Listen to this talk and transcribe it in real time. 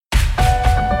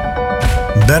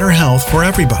better health for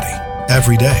everybody,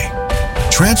 every day.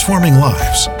 Transforming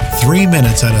lives, 3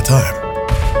 minutes at a time.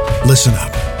 Listen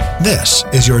up. This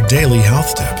is your daily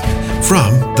health tip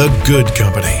from The Good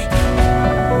Company.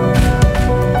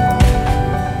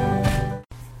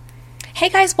 Hey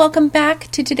guys, welcome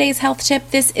back to today's health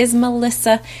tip. This is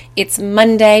Melissa. It's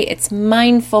Monday. It's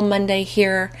Mindful Monday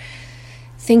here.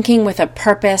 Thinking with a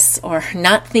purpose or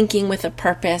not thinking with a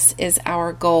purpose is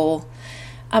our goal.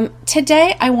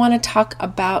 Today I want to talk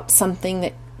about something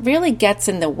that really gets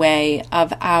in the way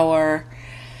of our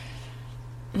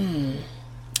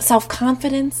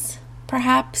self-confidence,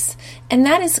 perhaps, and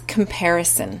that is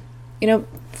comparison. You know,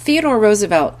 Theodore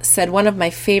Roosevelt said one of my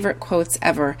favorite quotes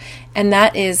ever, and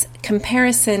that is,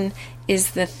 comparison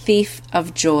is the thief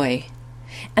of joy.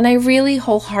 And I really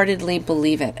wholeheartedly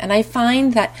believe it. And I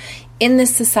find that in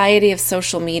this society of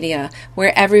social media,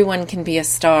 where everyone can be a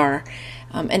star,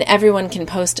 and everyone can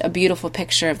post a beautiful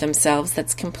picture of themselves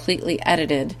that's completely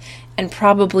edited and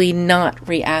probably not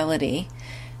reality,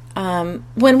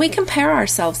 when we compare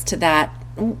ourselves to that,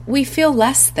 we feel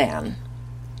less than.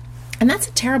 And that's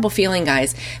a terrible feeling,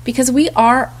 guys, because we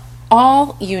are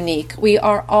all unique. We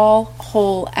are all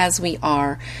whole as we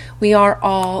are. We are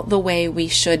all the way we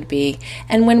should be.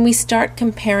 And when we start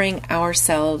comparing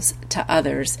ourselves to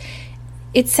others,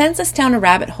 it sends us down a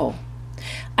rabbit hole.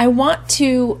 I want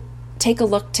to take a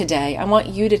look today. I want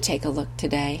you to take a look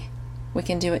today. We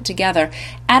can do it together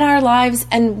at our lives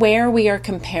and where we are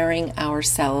comparing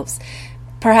ourselves.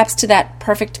 Perhaps to that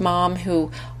perfect mom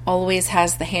who always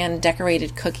has the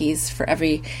hand-decorated cookies for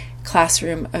every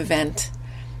classroom event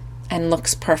and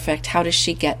looks perfect. How does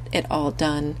she get it all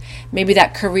done? Maybe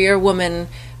that career woman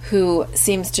who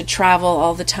seems to travel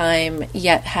all the time,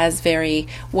 yet has very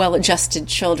well-adjusted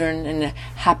children and a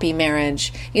happy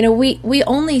marriage. You know, we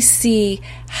only see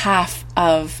half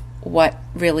of what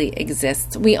really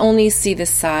exists. We only see the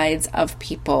sides of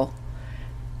people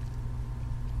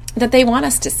that they want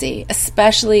us to see,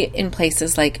 especially in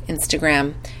places like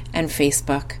Instagram and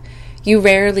Facebook. You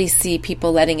rarely see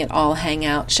people letting it all hang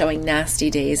out, showing nasty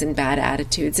days and bad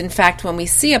attitudes. In fact, when we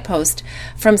see a post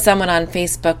from someone on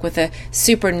Facebook with a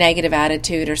super negative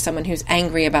attitude or someone who's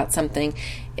angry about something,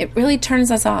 it really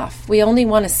turns us off. We only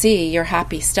want to see your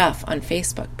happy stuff on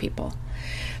Facebook, people.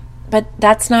 But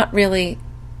that's not really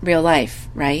real life,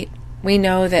 right? We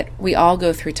know that we all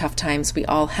go through tough times. We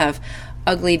all have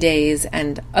ugly days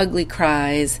and ugly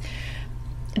cries,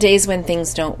 days when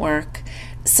things don't work.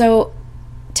 So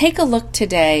take a look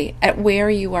today at where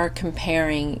you are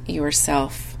comparing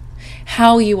yourself,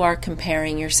 how you are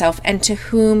comparing yourself, and to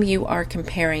whom you are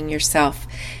comparing yourself.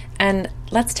 And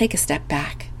let's take a step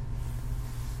back.